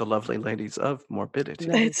 you are the lovely ladies of morbidity.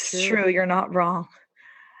 That is it's true. true. You're not wrong.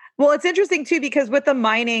 Well, it's interesting too, because with the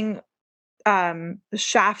mining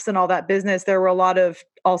shafts and all that business, there were a lot of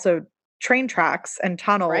also train tracks and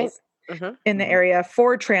tunnels Right. Mhm. in the area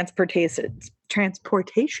for transportation.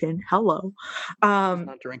 Hello. I'm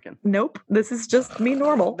not drinking. Nope. This is just me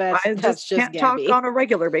normal. That's I just can't Gabby. talk on a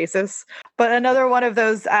regular basis. But another one of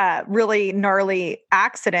those really gnarly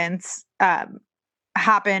accidents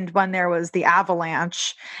happened when there was the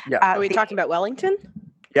avalanche. Yeah. Are we talking about Wellington?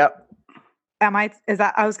 Yep. I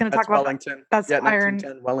was going to That's talk about Wellington. that's yeah, Iron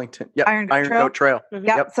 1910 Wellington. Yep. Iron Iron Goat Goat Trail. Mhm.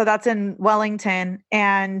 Yeah, Yep. so that's in Wellington,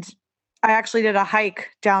 and I actually did a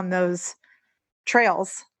hike down those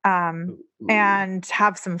trails, and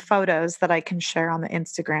have some photos that I can share on the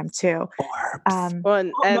Instagram too. Orbs. Well,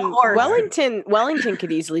 and Lord. Wellington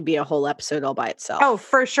could easily be a whole episode all by itself. Oh,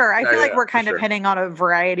 for sure. I Yeah, feel like yeah, we're for kind of sure. hitting on a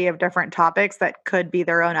variety of different topics that could be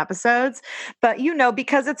their own episodes. But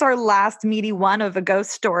because it's our last meaty one of a ghost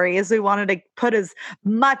stories, we wanted to put as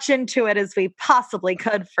much into it as we possibly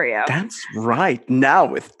could for you. That's right. Now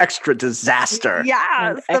with extra disaster.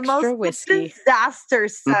 Yes, the extra most whiskey. disaster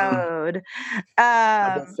sode.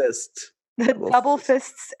 Double fist. The Double double fist.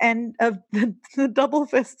 fists and of the double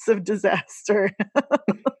fists of disaster.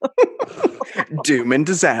 Doom and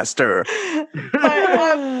disaster. But,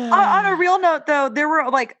 on a real note, though, there were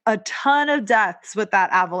like a ton of deaths with that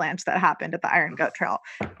avalanche that happened at the Iron Goat Trail,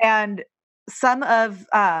 and some of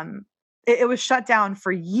it was shut down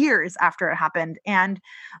for years after it happened, and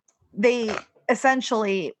they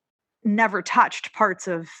essentially never touched parts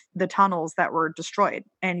of the tunnels that were destroyed,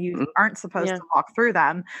 and you aren't supposed Yeah. to walk through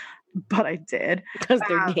them. But I did. Because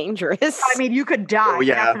they're dangerous. I mean, you could die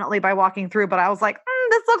definitely by walking through, but I was like,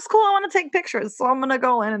 this looks cool. I want to take pictures. So I'm going to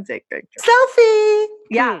go in and take pictures. Selfie.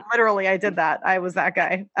 Yeah, literally. I did that. I was that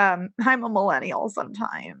guy. I'm a millennial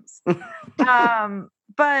sometimes.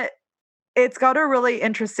 But it's got a really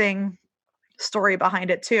interesting story behind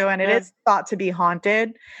it too, and it Yeah. is thought to be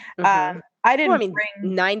haunted. Mhm. I didn't Well, I mean,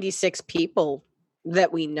 bring 96 people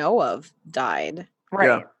that we know of died. right.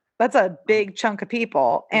 Yeah. That's a big chunk of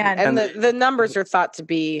people, and And And the numbers are thought to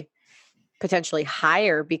be potentially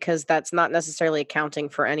higher because that's not necessarily accounting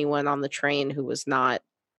for anyone on the train who was not.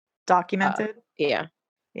 documented. Yeah.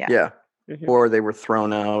 yeah. Mhm. Or they were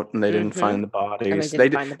thrown out and they didn't Mhm. find the bodies.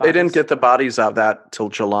 didn't find the They didn't bodies. get the bodies out of that till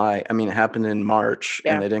July. I mean, it happened in March,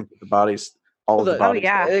 Yeah. and they didn't get the bodies. All of the Oh, bodies.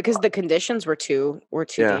 yeah. Because the conditions were too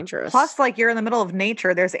Yeah. dangerous. Plus, like you're in the middle of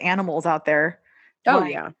nature. There's animals out there. oh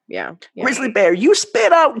like- yeah. Grizzly bear, you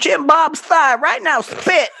spit out Jim Bob's thigh right now.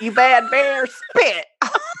 Spit, you bad bear, spit.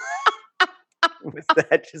 Was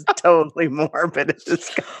that just totally morbid?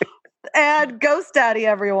 And Ghost Daddy,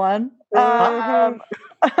 everyone. Mhm.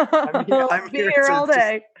 I'm Be here here to all just-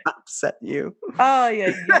 day. Upset you. Oh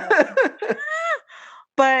yeah.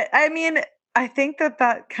 But I mean, I think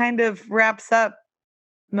that kind of wraps up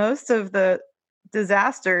most of the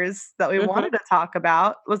disasters that we Mhm. wanted to talk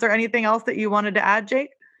about. Was there anything else that you wanted to add, Jake?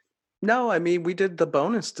 No, I mean, we did the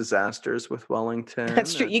bonus disasters with Wellington.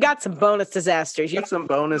 That's true. and You got some bonus disasters. you got some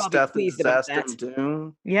bonus I'll be death and pleased about disaster and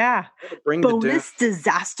doom. Yeah. Bring the doom. Bonus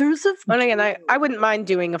disasters of And again, I wouldn't mind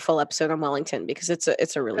doing a full episode on Wellington because it's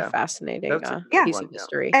a really Yeah. fascinating That's a good Yeah. piece one, of yeah.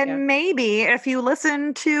 history. And yeah. maybe if you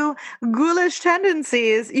listen to Ghoulish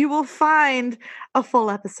Tendencies, you will find a full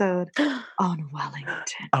episode on Wellington.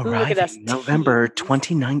 Look at us Arriving November tease.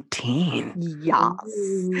 2019. Yes.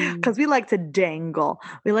 Ooh. Because we like to dangle.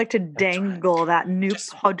 We like to dangle that new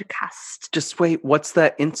Just- podcast. Just wait, what's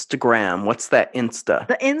that Instagram? What's that Insta?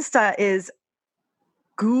 The Insta is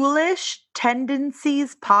Ghoulish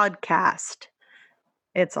Tendencies Podcast.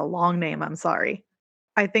 It's a long name. I'm sorry.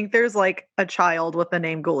 I think there's like a child with the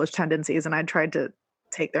name Ghoulish Tendencies, and I tried to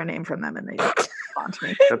take their name from them, and they didn't respond to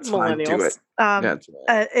me. That's fine. Do it. Millennials. That's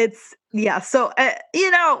right. It's so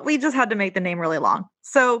we just had to make the name really long.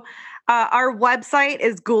 So our website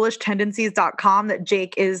is ghoulishteNdencies.com that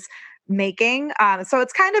Jake is making. So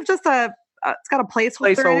it's kind of just it's got a placeholder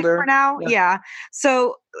in it Placeholder, for now. yeah. Yeah.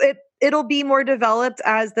 So it'll be more developed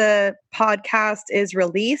as the podcast is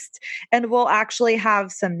released, and we'll actually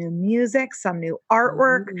have some new music, some new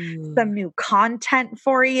artwork, some new content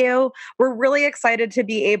for you. We're really excited to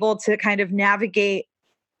be able to kind of navigate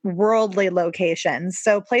worldly locations.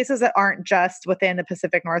 So places that aren't just within the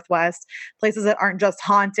Pacific Northwest, places that aren't just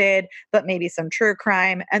haunted, but maybe some true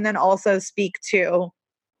crime, and then also speak to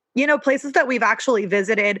places that we've actually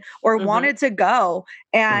visited or Mhm. wanted to go.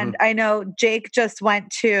 And I know Jake just went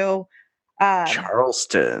to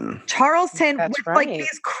Charleston. Charleston That's with like right.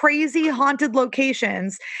 these crazy haunted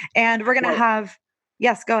locations. And we're going to Well- have,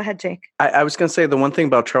 yes, go ahead, Jake. I was going to say the one thing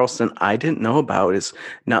about Charleston I didn't know about is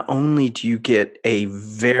not only do you get a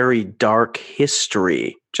very dark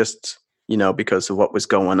history, just because of what was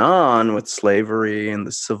going on with slavery and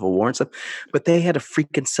the Civil War and stuff, but they had a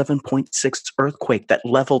freaking 7.6 earthquake that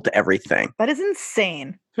leveled everything. That is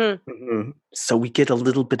insane. Mhm. So we get a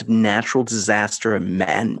little bit of natural disaster, a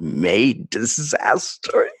man-made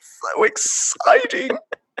disaster. It's so exciting.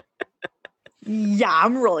 Yeah,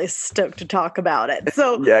 I'm really stoked to talk about it.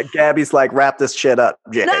 So Yeah, Gabby's like, wrap this shit up,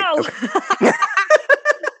 Jake. no. Okay.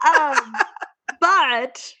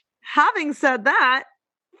 But having said that,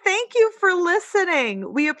 thank you for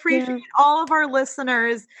listening. We appreciate all of our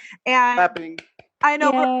listeners. And Clapping. I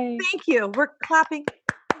know, Yay. thank you. We're clapping.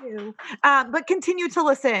 You. But continue to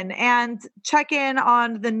listen and check in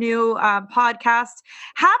on the new podcast.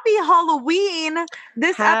 Happy Halloween.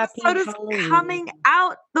 This Happy episode is Halloween. coming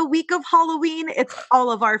out the week of Halloween. It's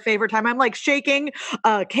all of our favorite time. I'm like shaking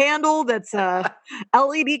a candle that's a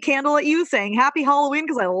LED candle at you saying happy Halloween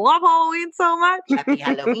because I love Halloween so much. Happy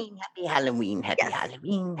Halloween, happy Halloween, happy Yes.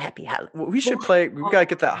 Halloween, happy Halloween. We should play, we got to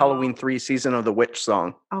get that Halloween 3 Season of the Witch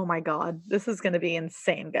song. Oh my God. This is going to be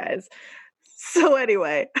insane, guys. So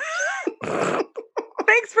anyway,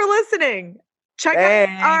 thanks for listening. Check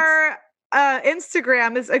Thanks. out our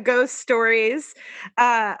Instagram is A Ghost Stories.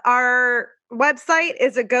 Our website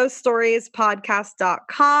is a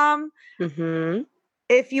ghoststoriespodcast.com. Mhm.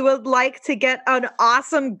 If you would like to get an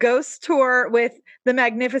awesome ghost tour with the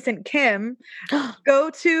magnificent Kim, go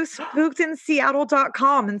to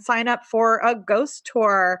spookedinseattle.com and sign up for a ghost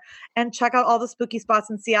tour and check out all the spooky spots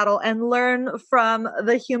in Seattle and learn from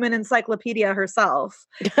the human encyclopedia herself.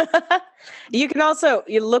 You can also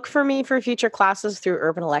look for me for future classes through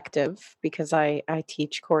Urban Elective because I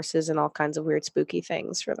teach courses and all kinds of weird spooky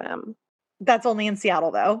things for them. That's only in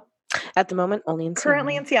Seattle, though. At the moment, only in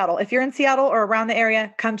Currently Seattle. in Seattle. If you're in Seattle or around the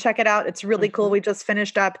area, come check it out. It's really cool. Mhm. We just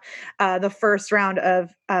finished up the first round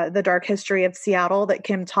of the Dark History of Seattle that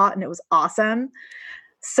Kim taught, and it was awesome.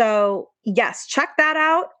 So yes, check that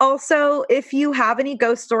out. Also, if you have any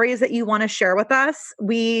ghost stories that you want to share with us,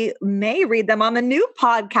 we may read them on the new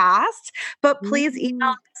podcast, but please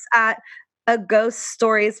email us at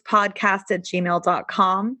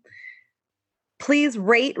aghoststoriespodcast@gmail.com. Please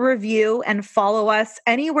rate, review, and follow us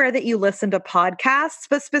anywhere that you listen to podcasts,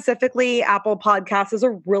 but specifically Apple Podcasts is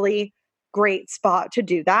a really great spot to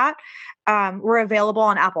do that. We're available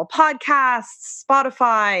on Apple Podcasts,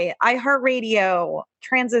 Spotify, iHeartRadio,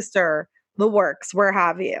 Transistor, the works, where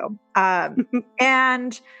have you.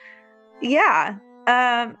 And yeah,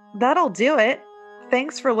 that'll do it.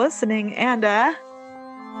 Thanks for listening, and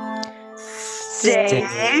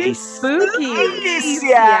Stay spooky,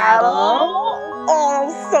 Seattle. Oh,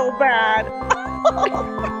 so bad.